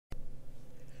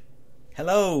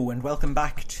Hello and welcome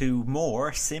back to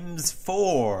more Sims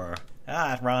 4.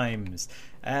 It rhymes.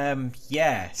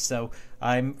 So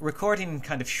I'm recording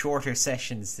kind of shorter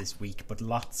sessions this week, but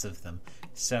lots of them.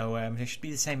 So there should be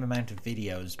the same amount of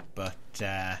videos, but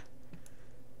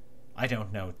I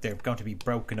don't know. They're going to be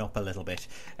broken up a little bit.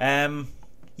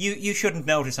 You shouldn't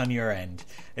notice on your end.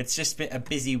 It's just been a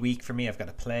busy week for me. I've got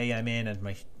a play I'm in,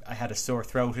 and I had a sore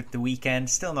throat at the weekend.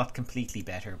 Still not completely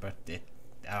better, but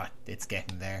it's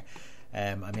getting there.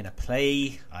 I'm in a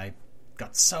play. I've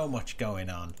got so much going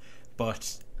on,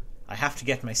 but I have to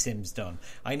get my Sims done.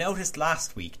 I noticed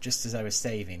last week, just as I was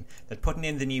saving, that putting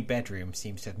in the new bedroom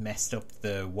seems to have messed up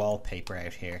the wallpaper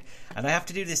out here, and I have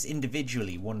to do this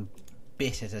individually, one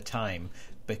bit at a time,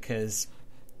 because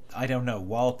I don't know,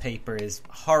 wallpaper is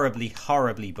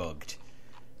horribly bugged.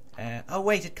 Oh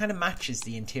wait, it kind of matches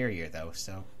the interior though,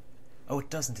 so... Oh, it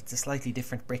doesn't, it's a slightly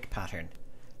different brick pattern.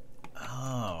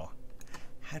 Oh,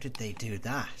 how did they do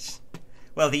that?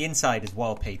 Well, the inside is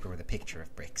wallpaper with a picture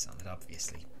of bricks on it,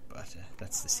 obviously, but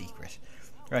that's the secret.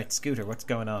 Right, Scooter, what's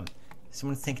going on?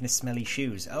 Someone's thinking of smelly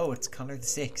shoes. Oh, it's Conor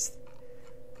VI.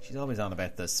 She's always on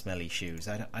about those smelly shoes.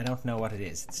 I don't know what it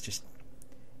is.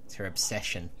 It's her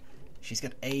obsession. She's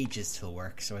got ages till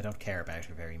work, so I don't care about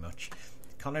her very much.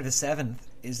 Conor VII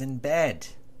is in bed,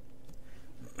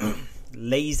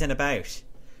 lazing about,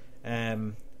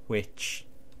 which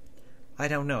I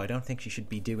don't know. I don't think she should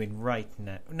be doing right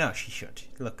now. No, she should.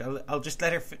 Look, I'll just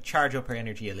let her charge up her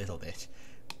energy a little bit,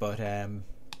 but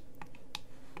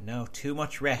no, too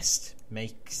much rest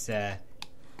makes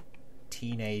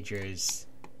teenagers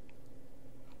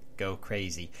go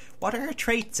crazy. What are her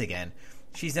traits again?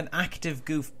 She's an active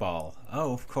goofball.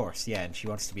 Oh, of course, yeah, and she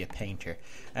wants to be a painter.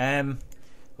 Well,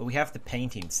 we have the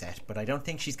painting set, but I don't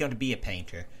think she's going to be a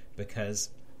painter, because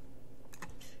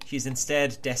she's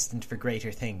instead destined for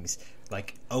greater things,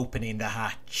 like opening the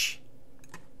hatch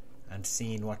and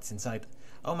seeing what's inside.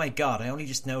 Oh my god, I only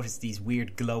just noticed these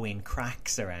weird glowing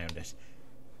cracks around it.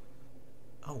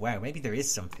 Oh wow, maybe there is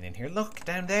something in here. Look,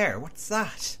 down there, what's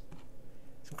that?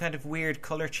 Some kind of weird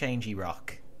colour changey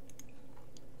rock.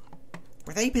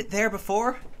 Were they there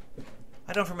before?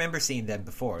 I don't remember seeing them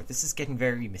before. This is getting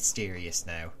very mysterious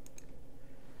now.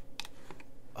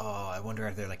 Oh, I wonder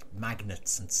if they're like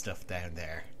magnets and stuff down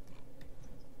there.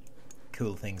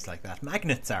 Cool things like that.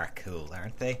 Magnets are cool,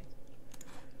 aren't they?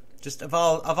 Just of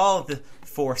all the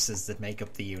forces that make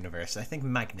up the universe, I think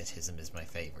magnetism is my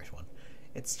favourite one.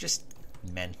 It's just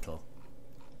mental.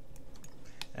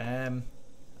 And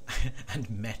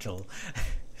metal.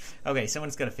 Okay,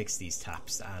 someone's got to fix these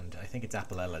taps, and I think it's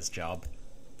Appilella's job.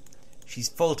 She's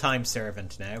full-time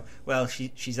servant now. Well,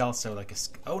 she's also like a...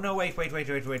 Oh, no, wait,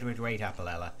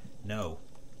 Appilella. No.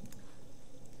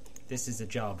 This is a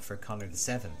job for Conor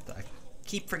VII. I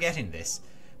keep forgetting this,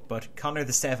 but Conor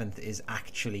VII is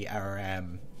actually our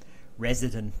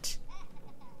resident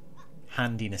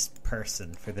handiness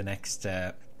person for the next...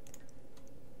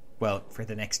 for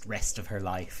the next rest of her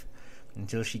life,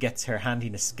 until she gets her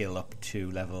handiness skill up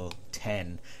to level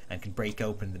 10 and can break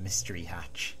open the mystery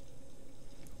hatch.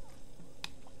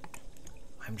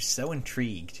 I'm just so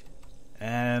intrigued.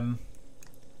 Yeah,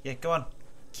 go on.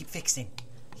 Keep fixing.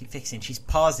 She's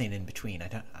pausing in between.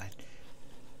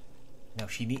 No,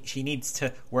 she needs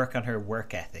to work on her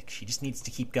work ethic. She just needs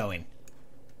to keep going.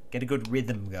 Get a good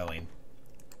rhythm going.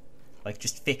 Like,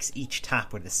 just fix each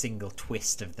tap with a single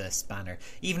twist of the spanner.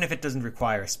 Even if it doesn't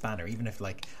require a spanner. Even if,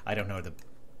 like, I don't know, the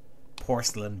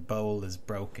porcelain bowl is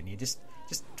broken. You just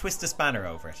twist a spanner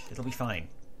over it. It'll be fine.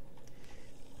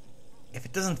 If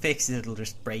it doesn't fix it, it'll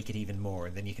just break it even more.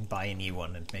 Then you can buy a new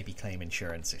one and maybe claim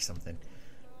insurance or something.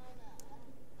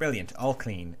 Brilliant. All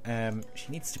clean. She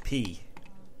needs to pee.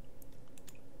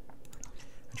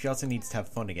 And she also needs to have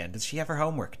fun again. Does she have her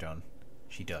homework done?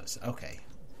 She does. Okay.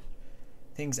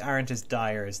 Things aren't as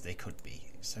dire as they could be,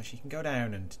 so she can go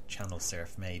down and channel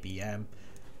surf maybe.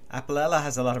 Appilella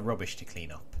has a lot of rubbish to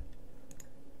clean up.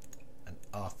 An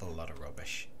awful lot of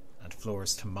rubbish. And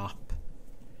floors to mop.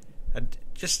 And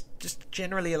just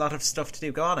generally a lot of stuff to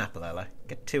do. Go on, Appilella.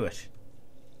 Get to it.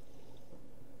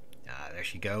 Ah, there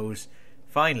she goes.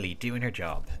 Finally, doing her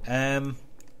job.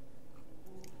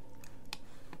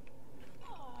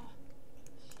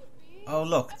 Oh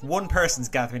look, one person's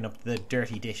gathering up the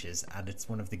dirty dishes, and it's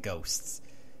one of the ghosts.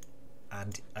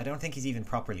 And I don't think he's even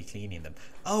properly cleaning them.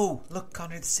 Oh, look,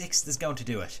 Conor VI is going to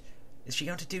do it. Is she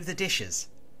going to do the dishes?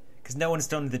 Because no one's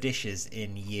done the dishes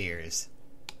in years.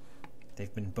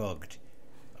 They've been bugged.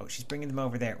 Oh, she's bringing them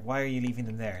over there. Why are you leaving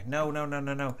them there?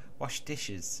 No. Wash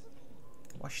dishes.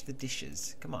 Wash the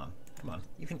dishes. Come on.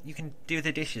 You can do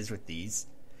the dishes with these.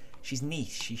 She's neat.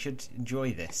 She should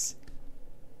enjoy this.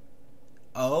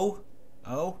 Oh,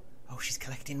 Oh, she's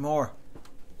collecting more.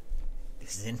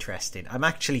 This is interesting. I'm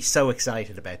actually so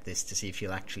excited about this to see if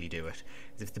she'll actually do it.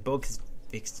 If the bug has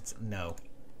fixed its... No.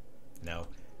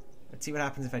 Let's see what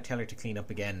happens if I tell her to clean up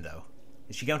again, though.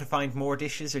 Is she going to find more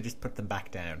dishes or just put them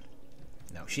back down?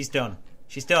 No, she's done.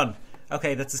 She's done.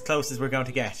 Okay, that's as close as we're going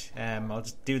to get. I'll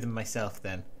just do them myself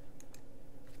then.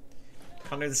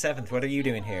 Conor VII, what are you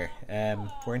doing here?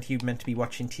 Weren't you meant to be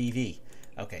watching TV?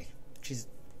 Okay,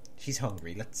 she's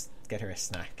hungry. Let's get her a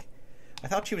snack. I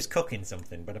thought she was cooking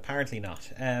something, but apparently not.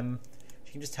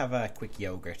 She can just have a quick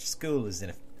yogurt. School is in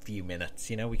a few minutes.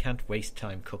 You know, we can't waste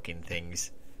time cooking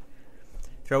things.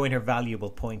 Throwing her valuable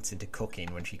points into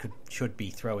cooking when she should be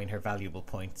throwing her valuable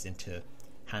points into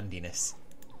handiness.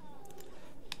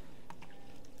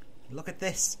 Look at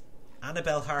this.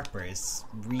 Annabelle Harper is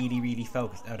really, really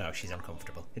focused. Oh no, she's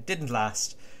uncomfortable. It didn't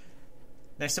last.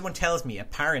 Now someone tells me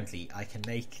apparently I can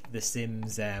make the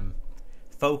Sims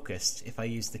focused if I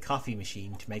use the coffee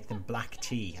machine to make them black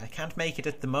tea. I can't make it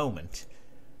at the moment,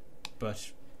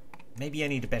 but maybe I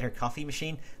need a better coffee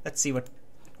machine. Let's see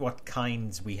what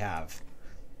kinds we have.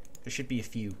 There should be a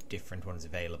few different ones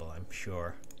available, I'm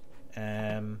sure.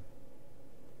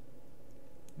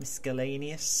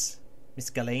 Miscellaneous?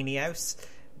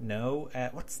 No.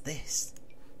 What's this?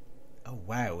 Oh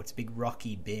wow, it's a big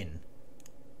rocky bin.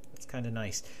 That's kind of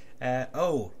nice.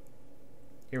 Oh,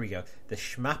 here we go. The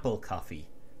Schmappel coffee.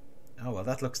 Oh well,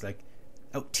 that looks like...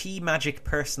 Oh, Tea Magic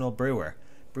Personal Brewer.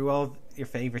 Brew all your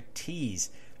favourite teas.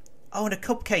 Oh, and a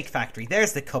cupcake factory.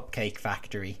 There's the cupcake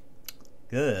factory.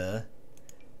 Ugh.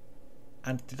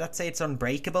 And did that say it's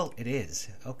unbreakable? It is.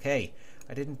 Okay.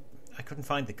 I couldn't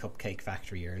find the cupcake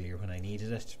factory earlier when I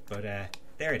needed it, but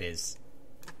there it is.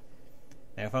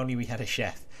 Now, if only we had a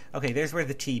chef. Okay, there's where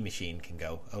the tea machine can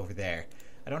go, over there.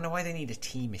 I don't know why they need a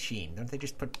tea machine. Don't they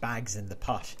just put bags in the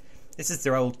pot? This is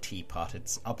their old teapot.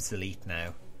 It's obsolete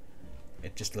now.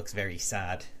 It just looks very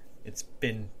sad. It's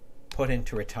been put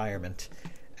into retirement.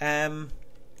 So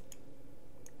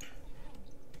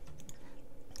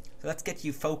let's get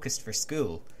you focused for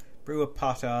school. Brew a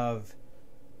pot of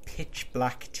pitch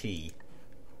black tea.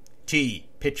 Tea,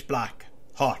 pitch black,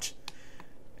 hot.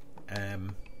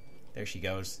 There she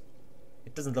goes.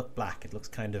 It doesn't look black, it looks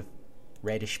kind of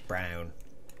reddish brown.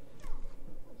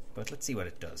 But let's see what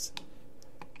it does.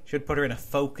 Should put her in a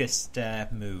focused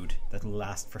mood that'll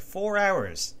last for 4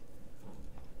 hours.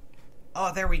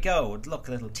 Oh, there we go. Look,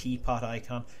 a little teapot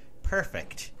icon.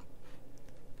 Perfect.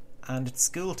 And it's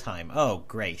school time. Oh,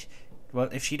 great. Well,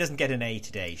 if she doesn't get an A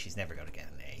today, she's never going to get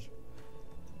an A.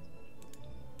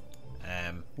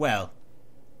 Well,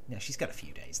 yeah, she's got a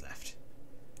few days left.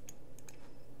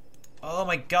 Oh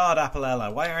my god,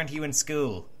 Appalella, why aren't you in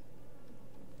school?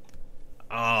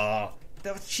 Oh,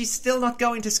 she's still not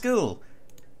going to school.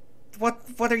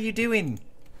 What are you doing?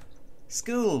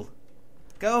 School.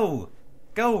 Go,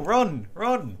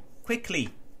 run, quickly.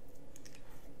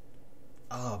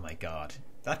 Oh my god,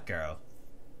 that girl.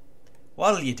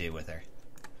 What'll you do with her?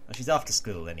 Well, she's off to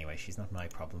school anyway. She's not my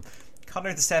problem.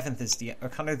 Conor VII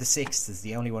Conor VI is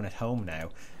the only one at home now,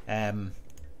 and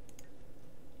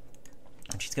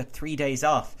she's got 3 days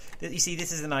off. You see,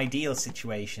 this is an ideal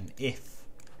situation if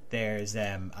there's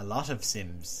a lot of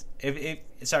Sims.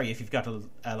 If you've got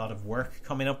a lot of work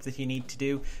coming up that you need to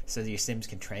do, so that your Sims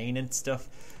can train and stuff.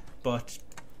 But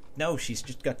no, she's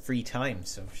just got free time,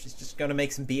 so she's just going to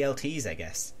make some BLTs, I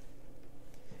guess.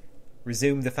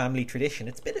 Resume the family tradition.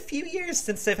 It's been a few years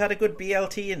since they've had a good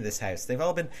BLT in this house. They've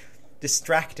all been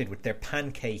distracted with their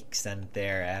pancakes and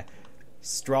their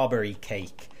strawberry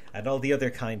cake and all the other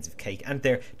kinds of cake and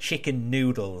their chicken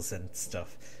noodles and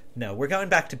stuff. No, we're going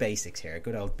back to basics here.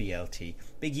 Good old BLT.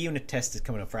 Big unit test is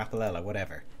coming up for Appalella,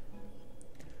 whatever.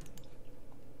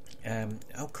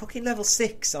 Cooking level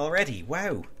 6 already.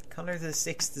 Wow. Conor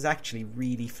VI is actually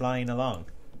really flying along.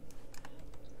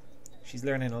 She's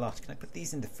learning a lot. Can I put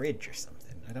these in the fridge or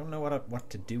something? I don't know what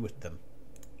to do with them.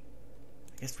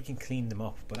 I guess we can clean them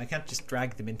up, but I can't just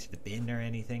drag them into the bin or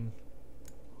anything.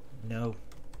 No.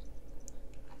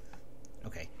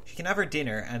 Okay, she can have her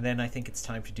dinner, and then I think it's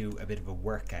time to do a bit of a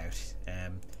workout.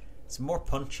 Some more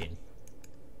punching.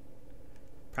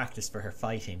 Practice for her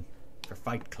fighting. For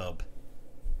Fight Club.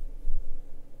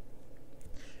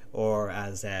 Or,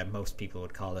 as most people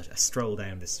would call it, a stroll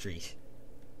down the street.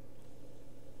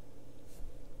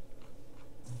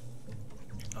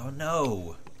 Oh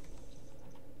no!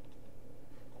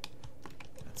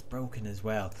 That's broken as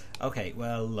well. Okay,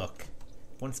 well look.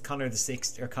 Once Conor VI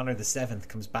or Conor VII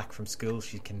comes back from school,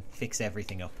 she can fix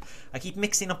everything up. I keep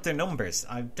mixing up their numbers.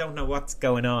 I don't know what's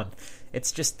going on.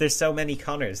 It's just there's so many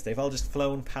Conors. They've all just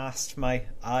flown past my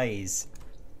eyes.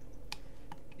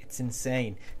 It's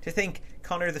insane. To think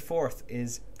Conor IV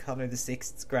is Conor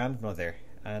VI's grandmother.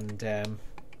 And, I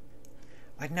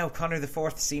don't know, Conor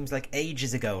IV seems like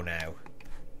ages ago now.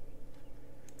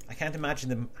 I can't imagine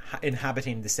them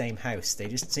inhabiting the same house. They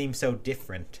just seem so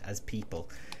different as people.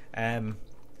 I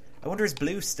wonder, is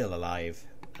Blue still alive?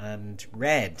 And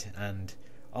Red and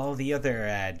all the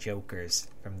other Jokers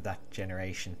from that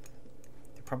generation.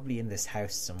 They're probably in this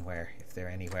house somewhere, if they're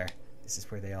anywhere. This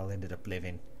is where they all ended up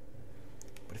living.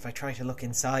 But if I try to look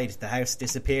inside, the house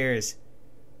disappears.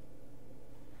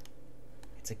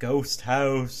 It's a ghost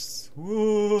house.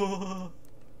 Whoa.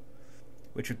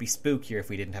 Which would be spookier if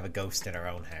we didn't have a ghost in our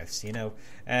own house, you know.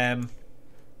 They're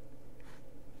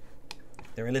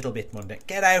a little bit mundane.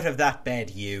 Get out of that bed,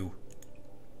 you.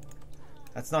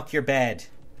 That's not your bed.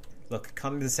 Look,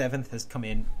 Conor VII has come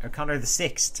in, or Conor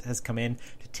VI has come in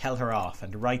to tell her off,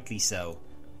 and rightly so.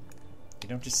 You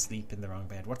don't just sleep in the wrong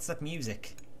bed. What's that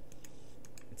music?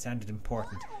 It sounded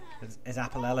important. Is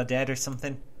Apolella dead or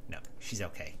something? No, she's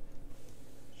okay.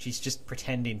 She's just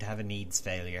pretending to have a needs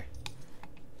failure.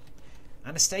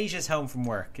 Anastasia's home from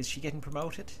work. Is she getting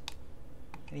promoted?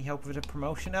 Any hope of a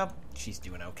promotion? No, she's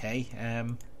doing okay.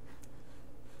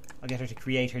 I'll get her to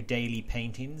create her daily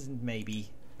paintings, and maybe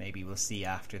we'll see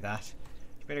after that.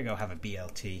 You better go have a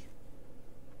BLT.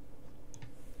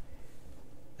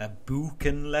 A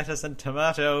bacon, lettuce and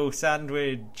tomato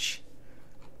sandwich.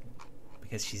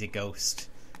 Because she's a ghost.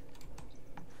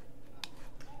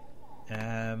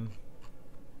 I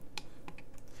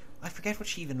forget what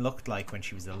she even looked like when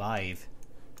she was alive.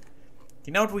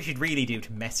 You know what we should really do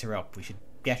to mess her up? We should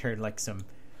get her like some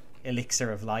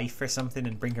elixir of life or something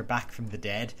and bring her back from the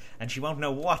dead, and she won't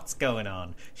know what's going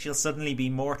on. She'll suddenly be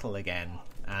mortal again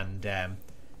and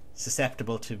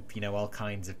susceptible to, you know, all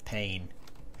kinds of pain.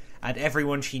 And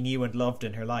everyone she knew and loved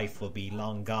in her life will be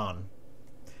long gone.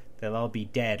 They'll all be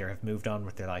dead or have moved on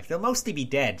with their life. They'll mostly be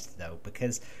dead, though,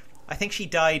 because I think she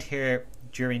died here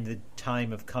during the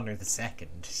time of Conor II.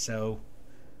 So,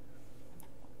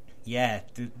 yeah,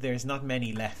 there's not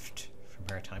many left from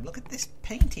her time. Look at this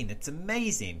painting. It's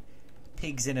amazing.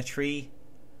 Pigs in a tree.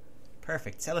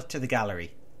 Perfect. Sell it to the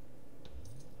gallery.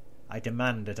 I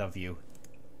demand it of you.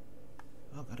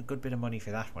 Oh, got a good bit of money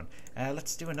for that one.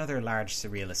 Let's do another large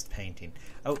surrealist painting.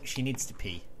 Oh, she needs to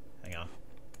pee. Hang on.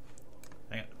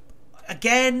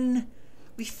 Again!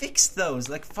 We fixed those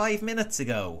like 5 minutes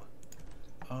ago.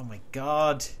 Oh my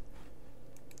god.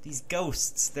 These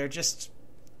ghosts, they're just...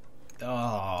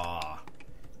 Oh.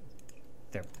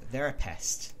 They're a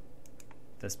pest.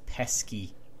 Those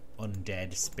pesky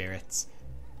undead spirits.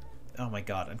 Oh my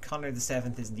god. And Conor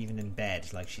VII isn't even in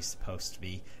bed like she's supposed to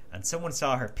be. And someone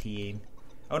saw her peeing.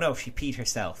 Oh no, she peed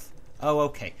herself. Oh,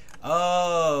 okay.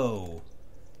 Oh.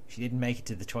 She didn't make it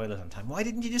to the toilet on time. Why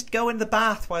didn't you just go in the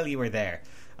bath while you were there?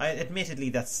 Admittedly,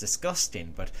 that's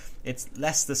disgusting, but it's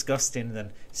less disgusting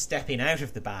than stepping out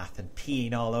of the bath and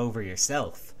peeing all over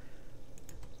yourself.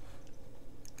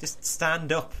 Just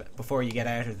stand up before you get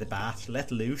out of the bath,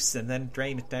 let loose, and then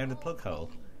drain it down the plug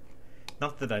hole.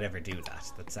 Not that I'd ever do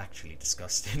that. That's actually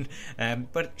disgusting.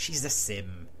 But she's a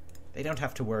sim. They don't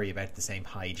have to worry about the same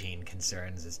hygiene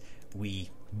concerns as we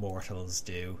mortals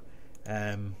do.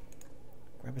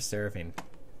 Grab a serving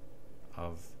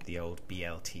of the old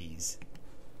BLTs.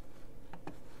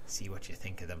 See what you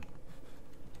think of them.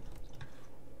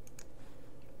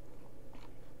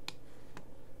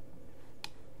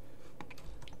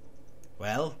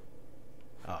 Well,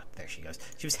 oh, there she goes.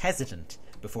 She was hesitant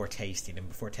before tasting them,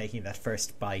 before taking that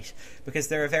first bite, because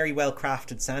they're a very well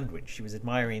crafted sandwich. She was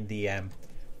admiring the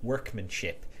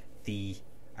workmanship, the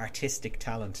artistic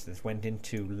talent that went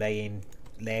into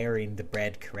layering the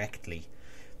bread correctly,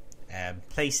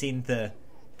 placing the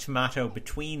tomato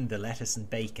between the lettuce and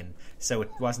bacon so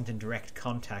it wasn't in direct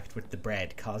contact with the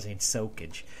bread, causing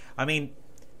soakage. I mean,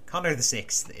 Conor VI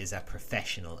is a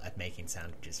professional at making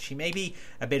sandwiches. She may be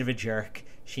a bit of a jerk.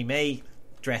 She may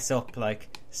dress up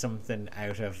like something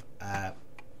out of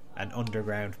an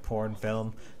underground porn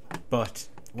film, but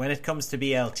when it comes to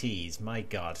BLTs, my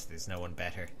god, there's no one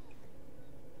better.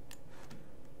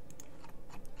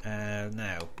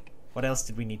 Now, what else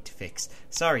did we need to fix?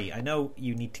 Sorry, I know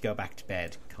you need to go back to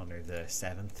bed, Conor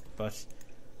VII, but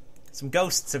some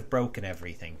ghosts have broken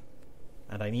everything,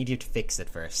 and I need you to fix it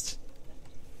first.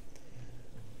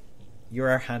 You're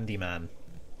our handyman,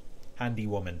 handy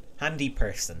woman, handy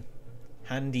person,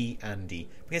 handy Andy,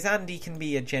 because Andy can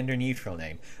be a gender neutral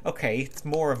name. Okay, it's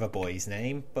more of a boy's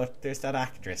name, but there's that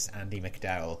actress Andie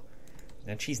MacDowell,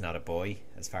 and she's not a boy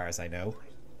as far as I know.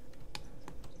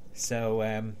 So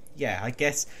yeah, I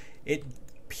guess it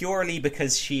purely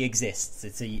because she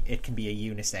exists. It can be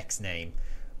a unisex name,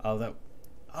 although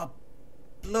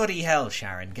Bloody hell,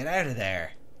 Sharon, get out of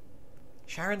there.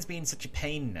 Sharon's been such a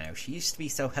pain now. She used to be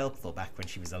so helpful back when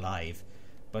she was alive.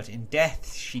 But in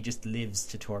death, she just lives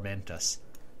to torment us.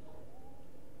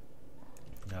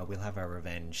 No, we'll have our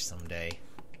revenge someday.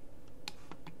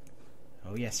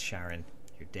 Oh yes, Sharon,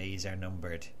 your days are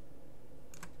numbered.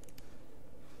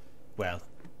 Well,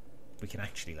 we can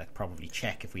actually probably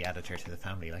check if we added her to the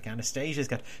family. Anastasia's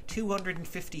got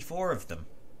 254 of them.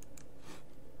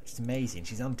 Which is amazing.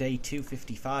 She's on day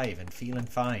 255 and feeling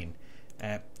fine.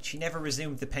 She never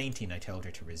resumed the painting I told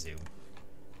her to resume.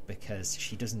 Because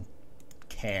she doesn't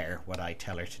care what I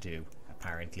tell her to do,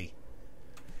 apparently.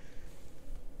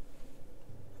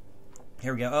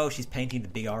 Here we go. Oh, she's painting the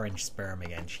big orange sperm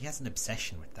again. She has an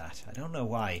obsession with that. I don't know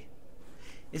why.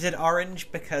 Is it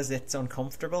orange because it's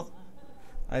uncomfortable?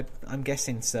 I'm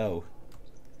guessing so.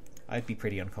 I'd be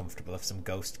pretty uncomfortable if some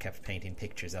ghost kept painting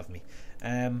pictures of me.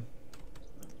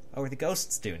 Oh, are the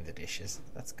ghosts doing the dishes?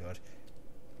 That's good.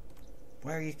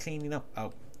 Why are you cleaning up?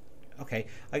 Oh, okay.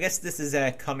 I guess this is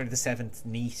Conor VII's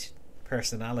neat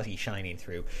personality shining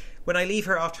through. When I leave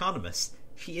her autonomous,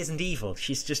 she isn't evil.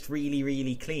 She's just really,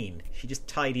 really clean. She just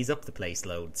tidies up the place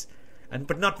loads.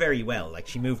 But not very well.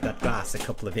 She moved that glass a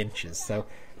couple of inches. So,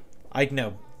 I'd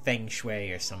know, feng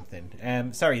shui or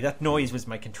something. Sorry, that noise was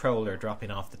my controller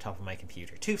dropping off the top of my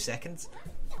computer. 2 seconds.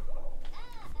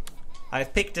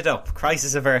 I've picked it up.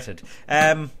 Crisis averted.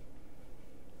 Oh,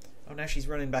 now she's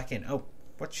running back in. Oh,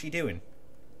 what's she doing?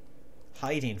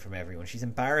 Hiding from everyone. She's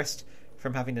embarrassed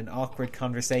from having an awkward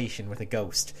conversation with a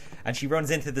ghost. And she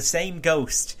runs into the same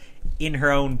ghost in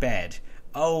her own bed.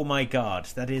 Oh my god,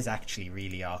 that is actually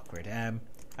really awkward.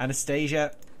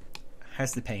 Anastasia,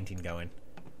 how's the painting going?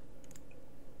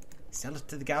 Sell it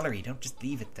to the gallery, don't just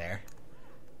leave it there.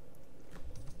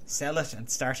 Sell it and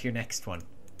start your next one.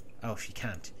 Oh, she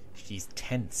can't. She's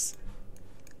tense.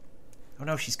 Oh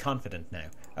no, she's confident now.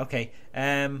 Okay,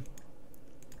 another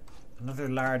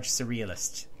large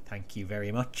surrealist. Thank you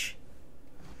very much.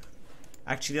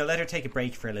 Actually, I'll let her take a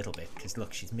break for a little bit, because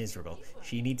look, she's miserable.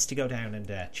 She needs to go down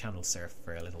and channel surf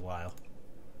for a little while.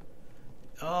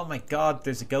 Oh my god,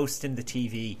 there's a ghost in the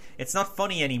TV. It's not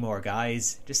funny anymore,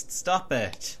 guys. Just stop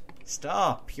it.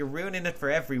 Stop. You're ruining it for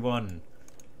everyone.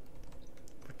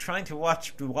 We're trying to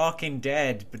watch The Walking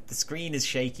Dead, but the screen is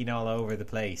shaking all over the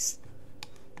place.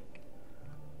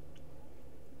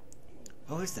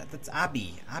 Oh, who's that? That's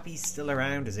Abby. Abby's still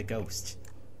around as a ghost.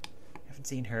 Haven't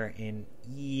seen her in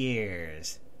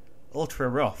years. Ultra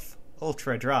rough.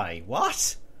 Ultra dry.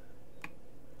 What?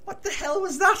 What the hell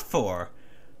was that for?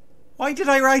 Why did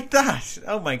I write that?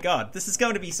 Oh my god. This is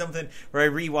going to be something where I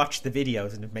rewatch the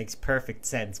videos and it makes perfect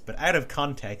sense. But out of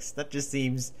context, that just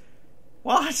seems...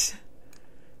 What?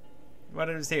 What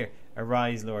is here?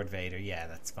 Arise, Lord Vader. Yeah,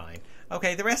 that's fine.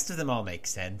 Okay, the rest of them all make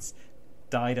sense.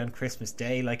 Died on Christmas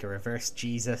Day like a reversed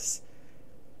Jesus.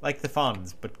 Like the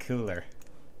Fonz, but cooler.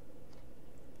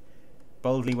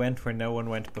 Boldly went where no one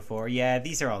went before. Yeah,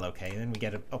 these are all okay. And then we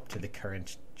get up to the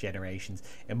current generations.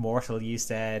 Immortal, you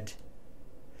said.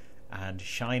 And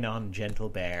Shine On, Gentle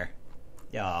Bear.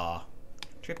 Aww.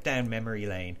 Trip down memory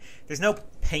lane. There's no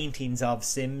paintings of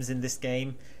Sims in this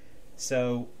game.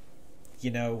 So,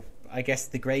 you know, I guess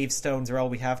the gravestones are all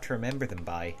we have to remember them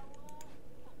by.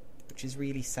 Which is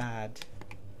really sad.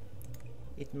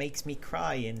 It makes me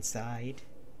cry inside.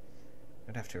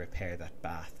 I'd have to repair that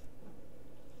bath.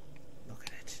 Look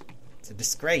at it. It's a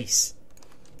disgrace.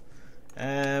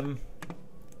 And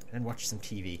watch some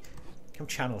TV. Come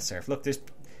channel surf. Look, there's...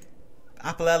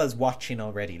 Apparella's watching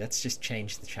already. Let's just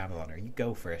change the channel on her. You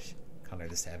go for it, Conor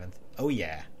VII. Oh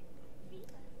yeah.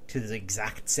 To the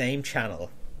exact same channel.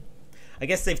 I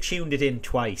guess they've tuned it in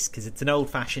twice because it's an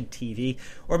old-fashioned TV.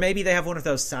 Or maybe they have one of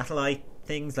those satellite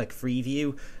things like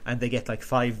Freeview and they get like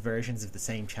 5 versions of the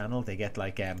same channel. They get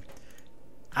like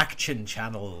Action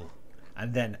Channel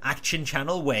and then Action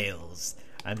Channel Wales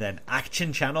and then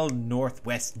Action Channel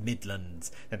Northwest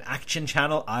Midlands, then Action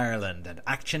Channel Ireland and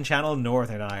Action Channel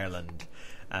Northern Ireland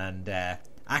and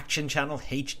Action Channel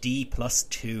HD plus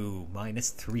 2 minus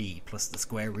 3 plus the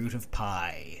square root of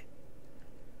pi.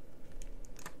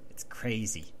 It's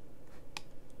crazy.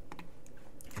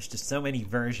 There's just so many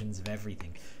versions of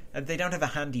everything. And they don't have a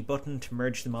handy button to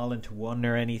merge them all into one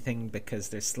or anything because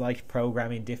there's slight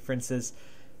programming differences.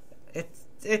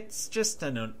 It's just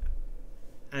an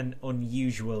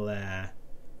unusual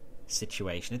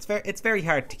situation. It's very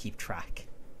hard to keep track.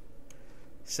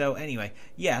 So anyway,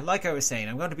 yeah, like I was saying,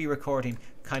 I'm going to be recording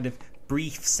kind of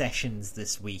brief sessions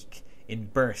this week in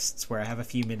bursts where I have a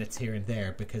few minutes here and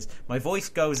there because my voice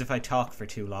goes if I talk for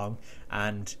too long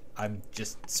and I'm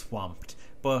just swamped.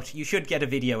 but you should get a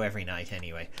video every night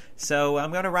anyway. So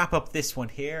I'm going to wrap up this one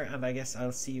here, and I guess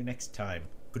I'll see you next time.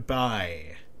 Goodbye.